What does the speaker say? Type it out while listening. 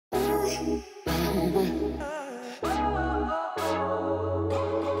What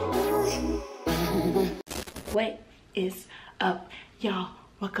is up, y'all?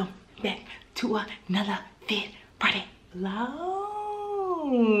 Welcome back to another Fit Friday vlog.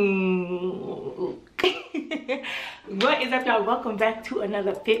 What is up, y'all? Welcome back to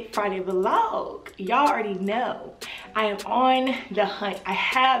another Fit Friday vlog. Y'all already know I am on the hunt. I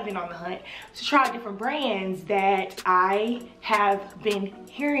have been on the hunt to try different brands that I have been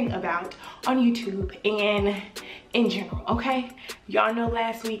hearing about on YouTube and in general, okay? Y'all know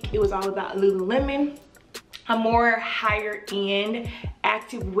last week it was all about Lululemon, a more higher end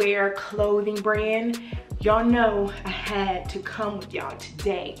activewear clothing brand. Y'all know I had to come with y'all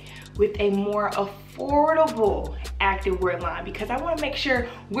today with a more affordable activewear line because I want to make sure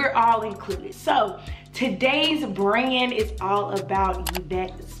we're all included. So today's brand is all about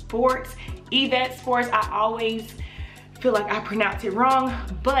Yvette Sports. Yvette Sports, I always feel like I pronounce it wrong,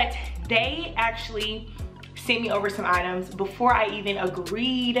 but they actually sent me over some items. Before I even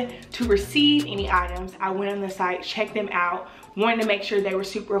agreed to receive any items, I went on the site, checked them out, wanted to make sure they were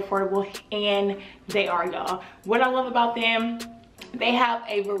super affordable, and they are, y'all. What I love about them, they have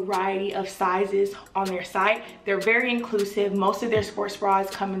a variety of sizes on their site. They're very inclusive. Most of their sports bras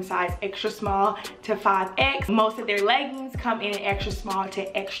come in size extra small to 5X. Most of their leggings come in extra small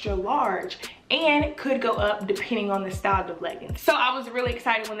to extra large, and could go up depending on the style of leggings. So I was really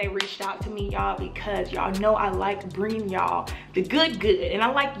excited when they reached out to me, y'all, because y'all know I like bringing y'all the good, and I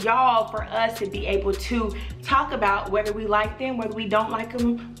like y'all for us to be able to talk about whether we like them, whether we don't like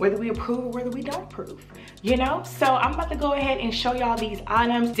them, whether we approve or whether we don't approve, you know? So I'm about to go ahead and show y'all these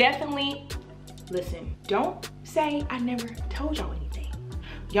items. Definitely, listen, don't say I never told y'all anything.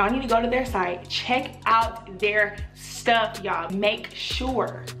 Y'all need to go to their site, check out their stuff, y'all. Make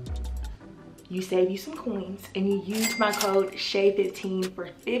sure you save you some coins and you use my code SHAY15 for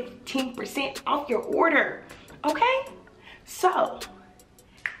 15% off your order, okay? So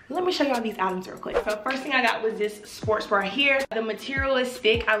let me show y'all these items real quick. So first thing I got was this sports bra here. The material is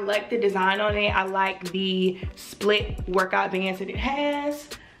thick. I like the design on it. I like the split workout bands that it has.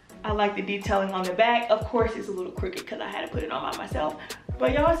 I like the detailing on the back. Of course, it's a little crooked because I had to put it on by myself.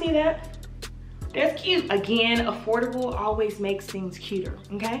 But y'all see that? That's cute. Again, affordable always makes things cuter,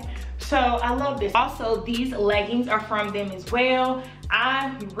 okay? So I love this. Also, these leggings are from them as well.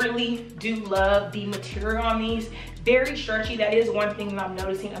 I really do love the material on these. Very stretchy. That is one thing that I'm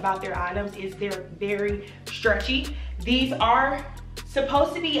noticing about their items, is they're very stretchy. These are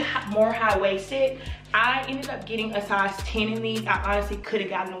supposed to be more high-waisted. I ended up getting a size 10 in these. I honestly could have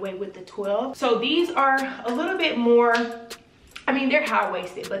gotten away with the 12. So these are a little bit more, I mean, they're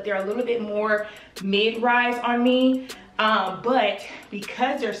high-waisted, but they're a little bit more mid-rise on me. But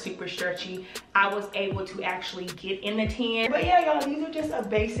because they're super stretchy, I was able to actually get in the 10. But yeah, y'all, these are just a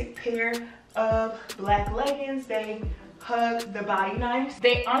basic pair of black leggings. They hug the body nice.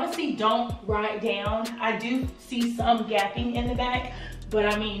 They honestly don't ride down. I do see some gapping in the back, but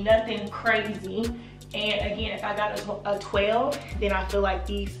I mean, nothing crazy. And again, if I got a 12, then I feel like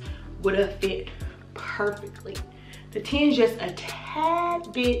these would have fit perfectly. The 10 is just a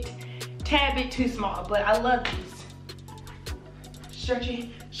tad bit too small, but I love these.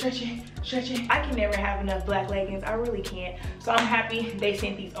 Stretchy, stretchy, stretchy. I can never have enough black leggings. I really can't. So I'm happy they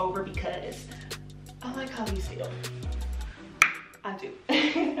sent these over because I like how these feel. I do.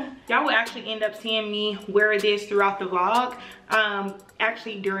 Y'all will actually end up seeing me wear this throughout the vlog.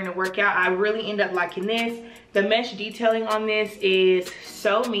 Actually during the workout, I really end up liking this. The mesh detailing on this is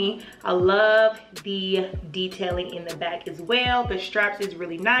so me. I love the detailing in the back as well. The straps is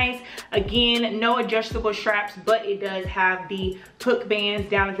really nice. Again, no adjustable straps, but it does have the hook bands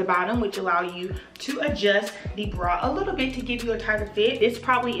down at the bottom, which allow you to adjust the bra a little bit to give you a tighter fit. This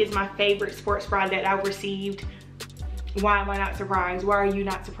probably is my favorite sports bra that I've received. Why am I not surprised? Why are you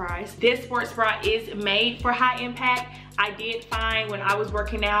not surprised? This sports bra is made for high impact. I did find when I was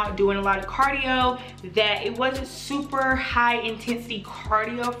working out, doing a lot of cardio, that it wasn't super high intensity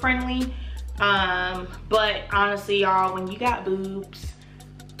cardio friendly. But honestly, y'all, when you got boobs,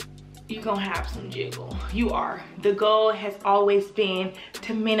 you're gonna have some jiggle. You are. The goal has always been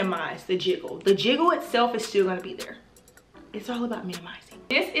to minimize the jiggle. The jiggle itself is still gonna be there. It's all about minimizing.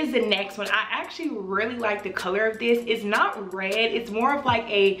 This is the next one. I actually really like the color of this. It's not red, it's more of like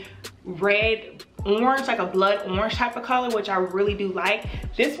a red orange, like a blood orange type of color, which I really do like.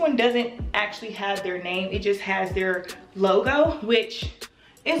 This one doesn't actually have their name, it just has their logo, which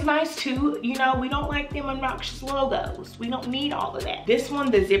is nice too. You know, we don't like them obnoxious logos. We don't need all of that. This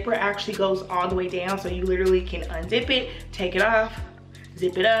one, the zipper actually goes all the way down, so you literally can unzip it, take it off,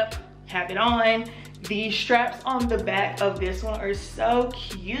 zip it up, have it on, The straps on the back of this one are so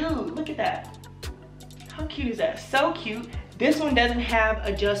cute. Look at that. How cute is that? So cute. This one doesn't have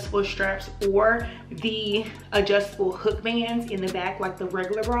adjustable straps or the adjustable hook bands in the back like the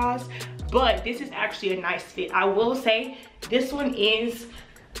regular bras, but this is actually a nice fit. I will say this one is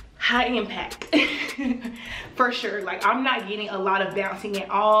high impact for sure. Like, I'm not getting a lot of bouncing at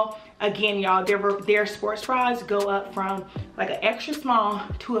all. Again, y'all, their sports bras go up from like an extra small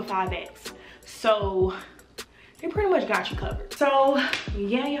to a 5X. So they pretty much got you covered. So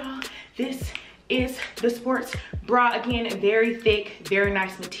yeah, y'all, this is the sports bra. Again, very thick, very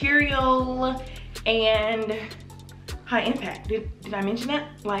nice material, and high impact. Did I mention that?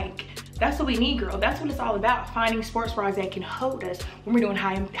 Like, that's what we need, girl. That's what it's all about, finding sports bras that can hold us when we're doing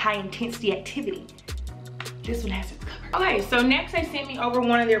high intensity activity. This one has it covered. Okay, so next they sent me over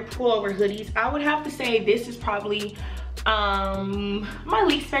one of their pullover hoodies. I would have to say this is probably my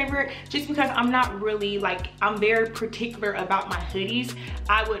least favorite, just because I'm not really, like, I'm very particular about my hoodies.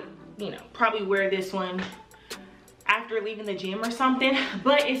 I would, you know, probably wear this one after leaving the gym or something,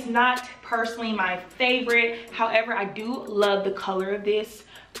 but it's not personally my favorite. However, I do love the color of this.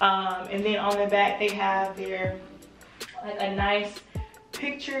 And then on the back they have their, like, a nice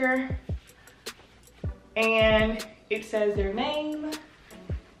picture, and it says their name.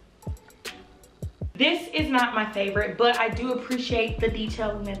 This is not my favorite, but I do appreciate the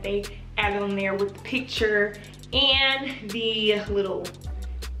detailing that they added on there with the picture and the little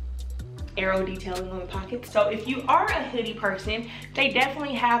arrow detailing on the pocket. So if you are a hoodie person, they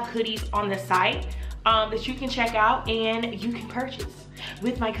definitely have hoodies on the site that you can check out and you can purchase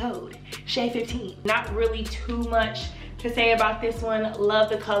with my code SHAY15. Not really too much to say about this one. Love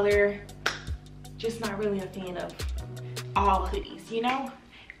the color, just not really a fan of all hoodies, you know?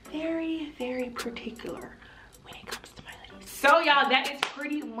 Very, very particular when it comes to my hoodies. So y'all, that is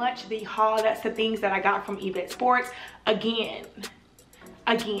pretty much the haul. That's the things that I got from Yvette Sports. Again,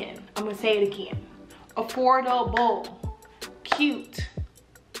 I'm gonna say it again. Affordable, cute,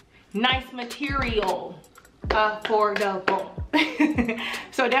 nice material, affordable.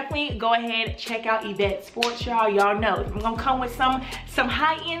 So definitely go ahead, check out Yvette Sports, y'all. Y'all know if I'm gonna come with some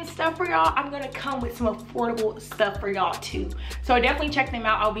high-end stuff for y'all, I'm gonna come with some affordable stuff for y'all too. So definitely check them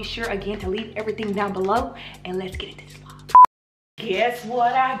out. I'll be sure again to leave everything down below, and let's get into this vlog. Guess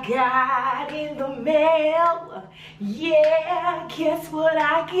what I got in the mail? Yeah, guess what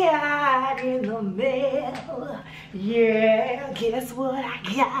I got in the mail? Yeah, guess what I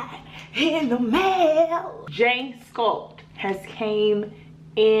got in the mail? Jsculpt has came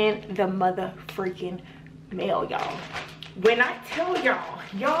in the mother freaking mail, y'all. When I tell y'all,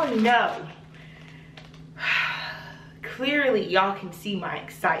 y'all know. Clearly y'all can see my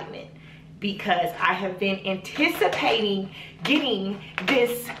excitement because I have been anticipating getting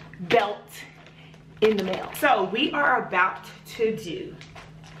this belt in the mail. So we are about to do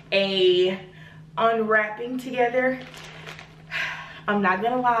a unwrapping together. I'm not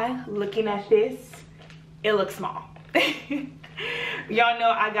gonna lie, looking at this, it looks small. Y'all know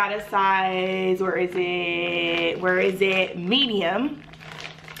I got a size, where is it, medium,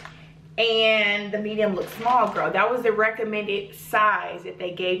 and the medium looks small, girl. That was the recommended size that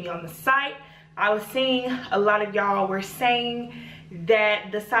they gave me on the site. I was seeing a lot of y'all were saying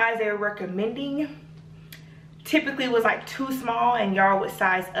that the size they were recommending typically was like too small and y'all would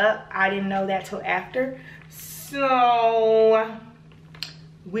size up. I didn't know that till after. So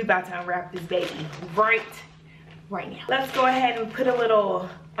we about to unwrap this baby right now. Let's go ahead and put a little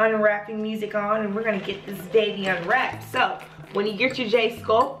unwrapping music on and we're gonna get this baby unwrapped. So when you get your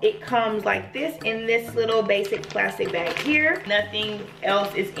Jsculpt, it comes like this in this little basic plastic bag here. Nothing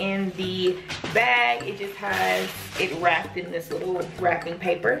else is in the bag. It just has it wrapped in this little wrapping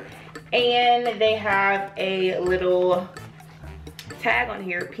paper. And they have a little tag on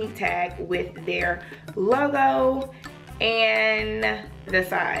here, pink tag with their logo and the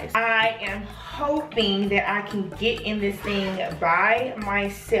size. I am hoping that I can get in this thing by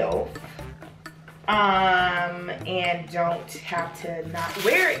myself and don't have to not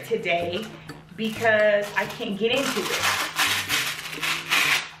wear it today because I can't get into it.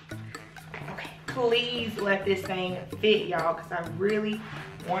 Okay, please let this thing fit, y'all, because I really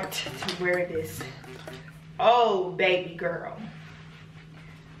want to wear this. Oh, baby girl.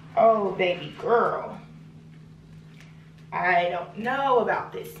 Oh, baby girl. I don't know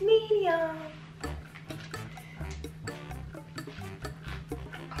about this medium.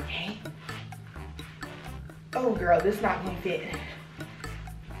 Okay. Oh, girl, this is not gonna fit.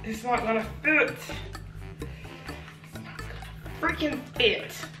 It's not gonna fit. It's not gonna freaking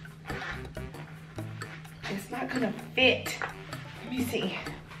fit. It's not gonna fit. Let me see.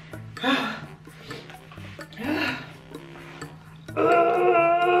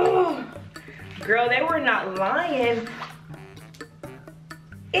 Oh, girl, they were not lying.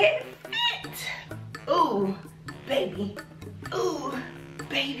 It fit. Ooh, baby. Ooh,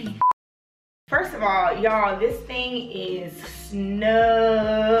 baby. First of all, y'all, this thing is snug.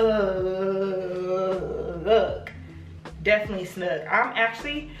 Definitely snug. I'm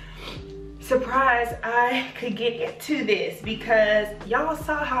actually surprised I could get into this because y'all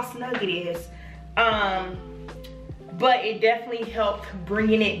saw how snug it is. But it definitely helped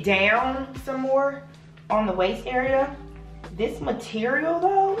bringing it down some more on the waist area. This material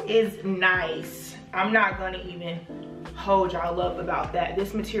though is nice. I'm not gonna even hold y'all up about that.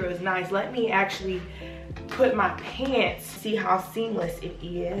 This material is nice. Let me actually put my pants, see how seamless it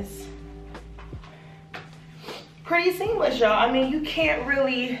is. Pretty seamless, y'all. I mean, you can't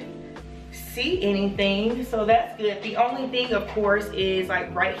really see anything, so that's good. The only thing, of course, is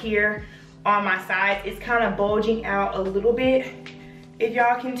like right here on my sides, it's kind of bulging out a little bit, if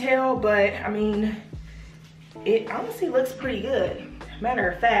y'all can tell, but I mean, it honestly looks pretty good. Matter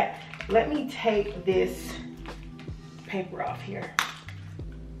of fact, let me take this paper off here.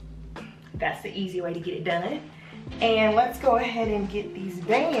 That's the easy way to get it done. And let's go ahead and get these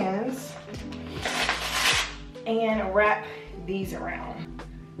bands and wrap these around.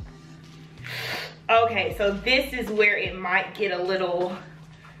 Okay, so this is where it might get a little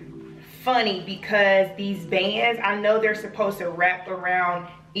funny because these bands, I know they're supposed to wrap around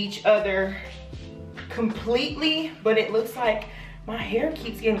each other completely, but it looks like my hair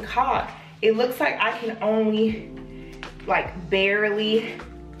keeps getting caught. It looks like I can only like barely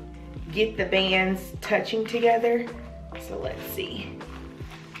get the bands touching together. So let's see.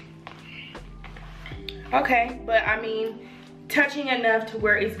 Okay, but I mean, touching enough to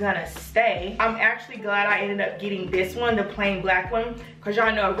where it's gonna stay. I'm actually glad I ended up getting this one, the plain black one, because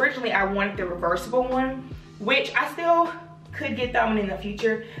y'all know originally I wanted the reversible one, which I still could get that one in the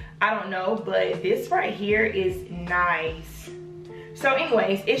future. I don't know, but this right here is nice. So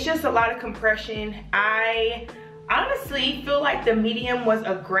anyways, it's just a lot of compression. I honestly feel like the medium was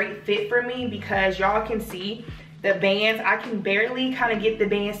a great fit for me because y'all can see the bands, I can barely kind of get the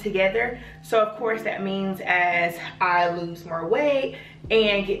bands together. So of course that means as I lose more weight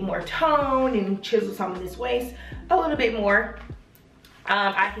and get more tone and chisel some of this waist a little bit more,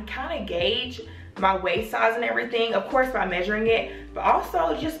 I can kind of gauge my waist size and everything, of course by measuring it, but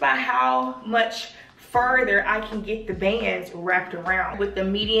also just by how much further I can get the bands wrapped around. With the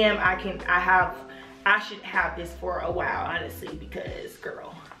medium, I should have this for a while, honestly, because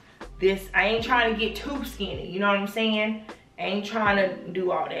girl, this, I ain't trying to get too skinny, you know what I'm saying? I ain't trying to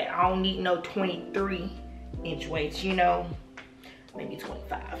do all that. I don't need no 23-inch weights, you know, maybe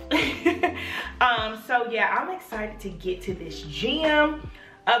 25. So yeah, I'm excited to get to this gym.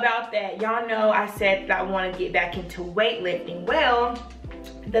 About that, y'all know I said that I want to get back into weightlifting. Well,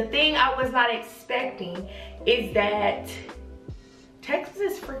 the thing I was not expecting is that Texas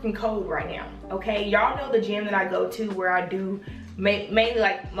is freaking cold right now, okay? Y'all know the gym that I go to where I do mainly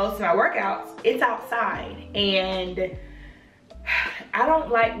like most of my workouts, it's outside, and I don't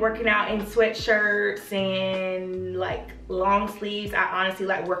like working out in sweatshirts and like long sleeves. I honestly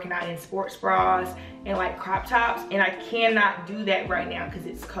like working out in sports bras and like crop tops, and I cannot do that right now because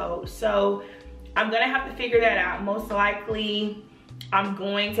it's cold. So I'm gonna have to figure that out. Most likely I'm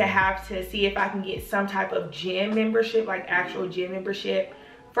going to have to see if I can get some type of gym membership, like actual gym membership,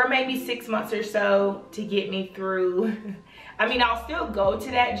 for maybe 6 months or so to get me through. I mean, I'll still go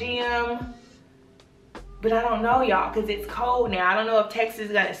to that gym, but I don't know, y'all, because it's cold now. I don't know if Texas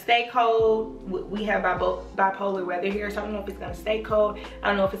is gonna stay cold. We have bipolar weather here, so I don't know if it's gonna stay cold. I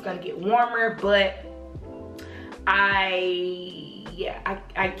don't know if it's gonna get warmer, but I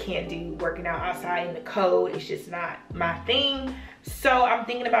can't do working out outside in the cold. It's just not my thing. So I'm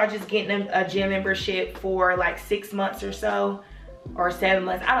thinking about just getting a gym membership for like 6 months or so, or 7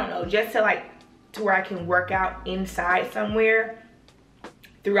 months, I don't know, just to where I can work out inside somewhere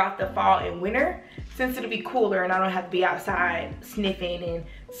throughout the fall and winter, since it'll be cooler and I don't have to be outside sniffing and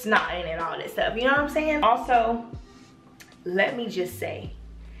snotting and all that stuff, you know what I'm saying? Also, let me just say,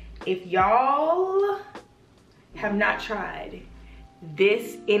 if y'all have not tried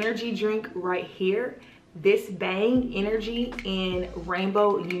this energy drink right here, this Bang Energy in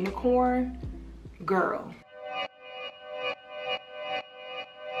Rainbow Unicorn, girl.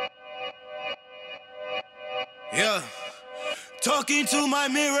 Yeah, talking to my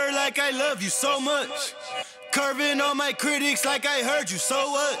mirror like I love you so much, curving on my critics like I heard you, so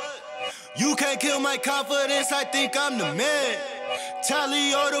what? You can't kill my confidence, I think I'm the man.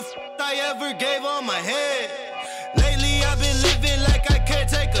 Tally all the I ever gave on my head. Lately I've been living like I can't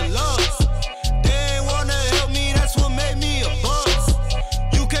take a loss. They ain't wanna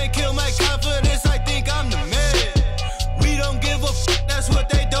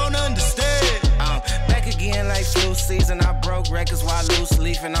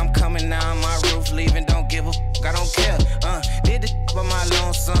my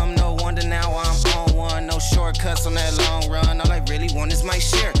lonesome, no wonder now I'm on one. No shortcuts on that long run, all I really want is my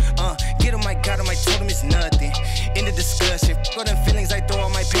share. Get on my God, on my totem is nothing. In the discussion, all them feelings, I throw all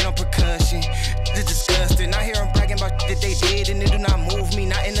my pain on percussion. It's disgusting, I hear them bragging about that they did, and it do not move me,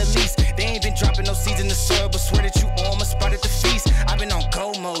 not in the least. They ain't been dropping no seeds in the soil, but swear that you on my spot at the feast. I've been on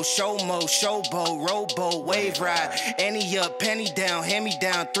go mode, showboat, rowboat, wave ride. Annie up, penny down, hand me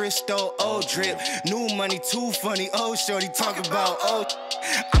down, thrift store, old drip. New money, too funny, oh shorty talk about, oh.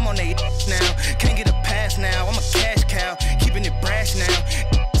 I'm on they now, can't get a pass now, I'm a cash cow, keeping it brash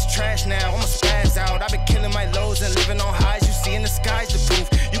now. It's trash now, I'ma spaz out. I've been killing my lows and living on highs. You see in the skies the proof.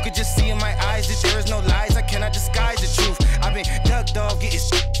 You could just see in my eyes that there is no lies. I cannot disguise the truth. I've been duck dog, getting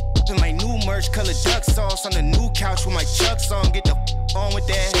in my new merch, colored duck sauce on the new couch with my Chucks on. Get the on with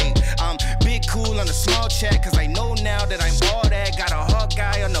that hate. I'm big cool on the small chat, cause I know now that I'm all that. Got a hawk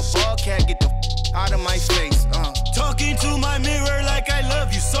guy on the ball cat, get the out of my face. Talking to my mirror like I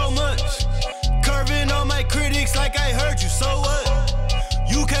love you so much. Curving on my critics like I heard you, so what?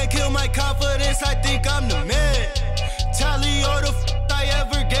 You can't kill my confidence, I think I'm the man. Tally all the I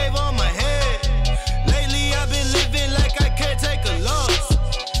ever gave on my head. Lately I've been living like I can't take a loss.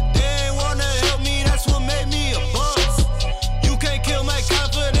 They ain't wanna help me, that's what made me a boss. You can't kill my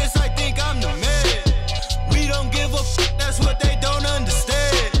confidence, I think I'm the man. We don't give a that's what they don't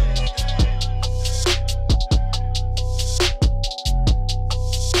understand.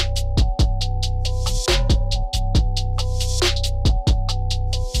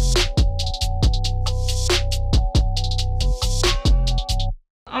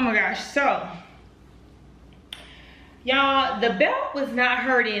 Oh my gosh, so y'all, the belt was not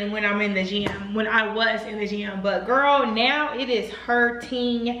hurting when I'm in the gym, when I was in the gym, but girl, now it is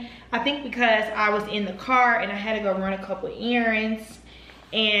hurting. I think because I was in the car and I had to go run a couple errands,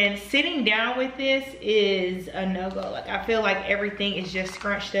 and sitting down with this is a no-go. Like, I feel like everything is just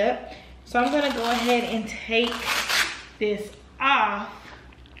scrunched up. So I'm gonna go ahead and take this off.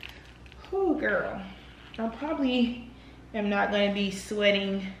 Oh girl, I probably am not gonna be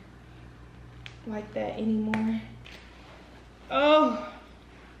sweating like that anymore. Oh,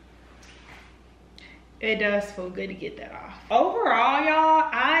 it does feel good to get that off. Overall, y'all,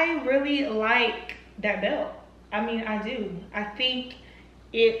 I really like that belt. I mean, I do. I think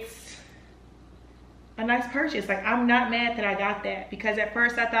it's a nice purchase. Like, I'm not mad that I got that, because at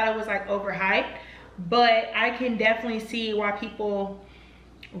first I thought it was like overhyped, but I can definitely see why people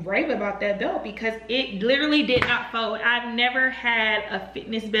rave about that belt, because it literally did not fold. I've never had a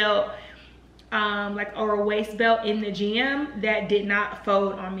fitness belt like, or a waist belt in the gym that did not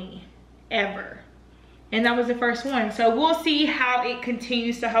fold on me ever, and that was the first one. So we'll see how it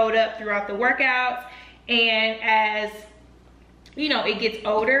continues to hold up throughout the workouts, and as you know, it gets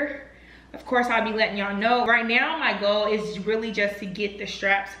older, of course I'll be letting y'all know. Right now my goal is really just to get the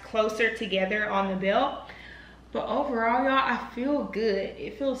straps closer together on the belt. But overall, y'all, I feel good.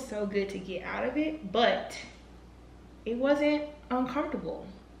 It feels so good to get out of it, but it wasn't uncomfortable.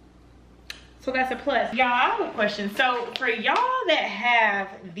 So that's a plus. Y'all, I have a question. So for y'all that have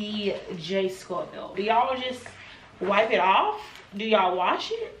the Jsculpt Belt, do y'all just wipe it off? Do y'all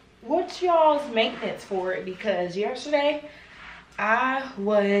wash it? What's y'all's maintenance for it? Because yesterday I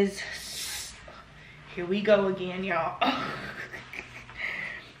was, here we go again, y'all.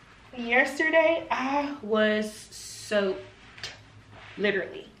 Yesterday I was soaked,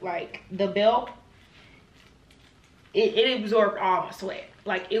 literally. Like, the belt, it absorbed all my sweat.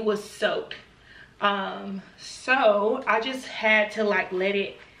 Like, it was soaked. So I just had to like let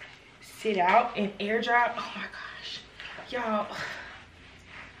it sit out and air dry. Oh my gosh,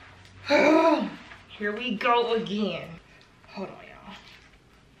 y'all. Here we go again. Hold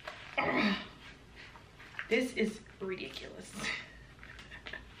on, y'all. This is ridiculous.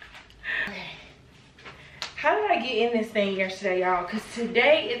 Okay, how did I get in this thing yesterday, y'all? Because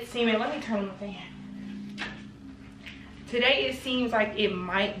today it seemed, let me turn on the fan. Today it seems like it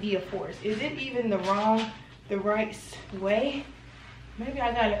might be a force. Is it even the right way? Maybe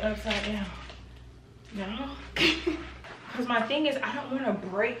I got it upside down. No? Because my thing is, I don't want to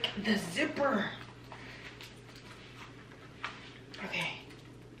break the zipper. Okay.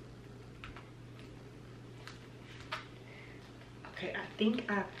 Okay, I think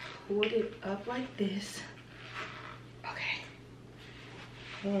I pulled it up like this. Okay.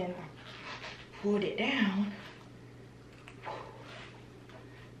 Then I pulled it down.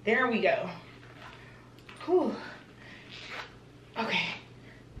 There we go. Whew. Okay.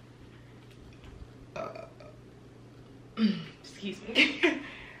 Excuse me.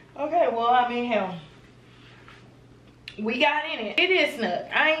 Okay, well, I mean, hell, we got in it. It is snug.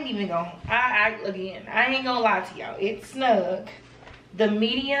 I ain't even gonna, I ain't gonna lie to y'all. It's snug. The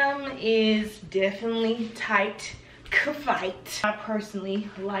medium is definitely tight fight. I personally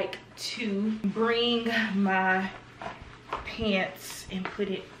like to bring my pants and put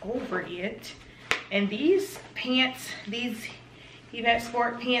it over it. And these pants, these Yvette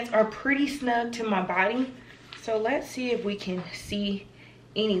Sports pants are pretty snug to my body. So let's see if we can see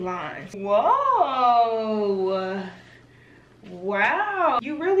any lines. Whoa, wow,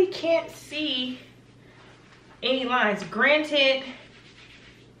 you really can't see any lines. Granted,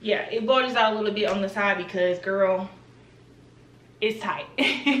 yeah, it bulges out a little bit on the side because, girl, it's tight.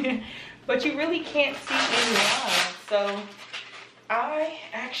 But you really can't see any lines. So I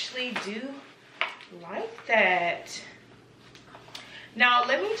actually do like that. Now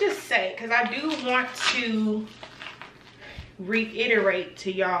let me just say, because I do want to reiterate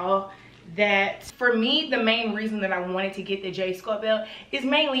to y'all that for me, the main reason that I wanted to get the Jsculpt belt is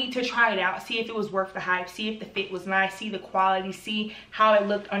mainly to try it out, see if it was worth the hype, see if the fit was nice, see the quality, see how it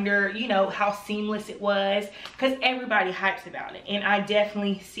looked under, you know, how seamless it was, because everybody hypes about it, and I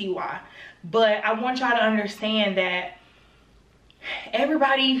definitely see why. But I want y'all to understand that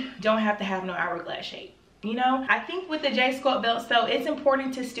everybody don't have to have no hourglass shape. You know, I think with the Jsculpt belts though, it's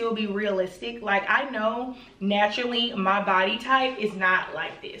important to still be realistic. Like, I know naturally my body type is not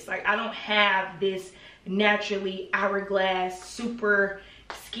like this. Like, I don't have this naturally hourglass, super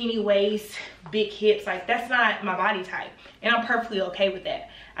skinny waist, big hips. Like, that's not my body type, and I'm perfectly okay with that.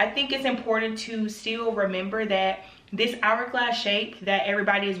 I think it's important to still remember that this hourglass shape that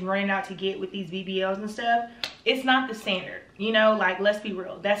everybody is running out to get with these BBLs and stuff, it's not the standard. You know, like, let's be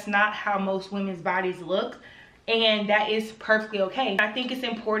real, that's not how most women's bodies look, and that is perfectly okay. I think it's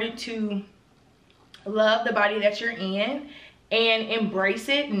important to love the body that you're in and embrace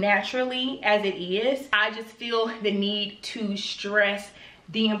it naturally as it is. I just feel the need to stress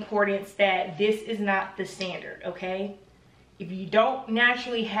the importance that this is not the standard, okay? If you don't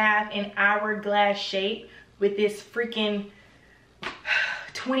naturally have an hourglass shape with this freaking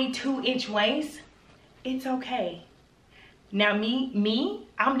 22-inch waist, it's okay. Now me,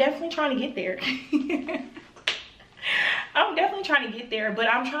 I'm definitely trying to get there. I'm definitely trying to get there, but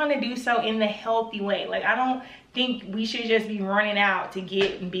I'm trying to do so in the healthy way. Like, I don't think we should just be running out to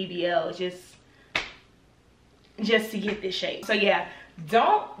get BBL just to get this shape. So yeah,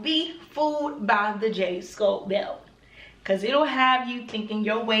 don't be fooled by the Jsculpt belt, because it'll have you thinking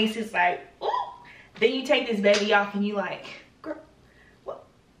your waist is like, ooh. Then you take this baby off and you like, girl, what?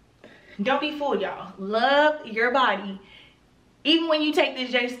 Don't be fooled, y'all. Love your body even when you take this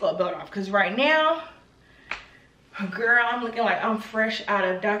Jsculpt belt off, because right now, girl, I'm looking like I'm fresh out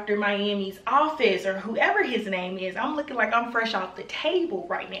of Dr. Miami's office, or whoever his name is. I'm looking like I'm fresh off the table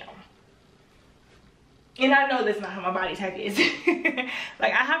right now. And I know that's not how my body type is.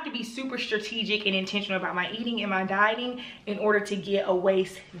 Like, I have to be super strategic and intentional about my eating and my dieting in order to get a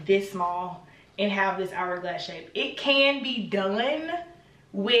waist this small and have this hourglass shape. It can be done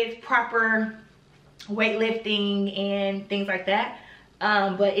with proper weightlifting and things like that,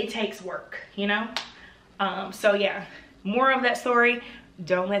 but it takes work, you know. So yeah, more of that story.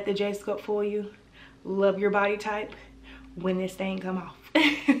 Don't let the Jsculpt fool you. Love your body type when this thing come off.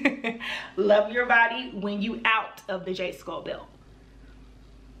 Love your body when you out of the Jsculpt belt.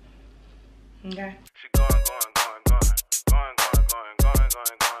 Okay.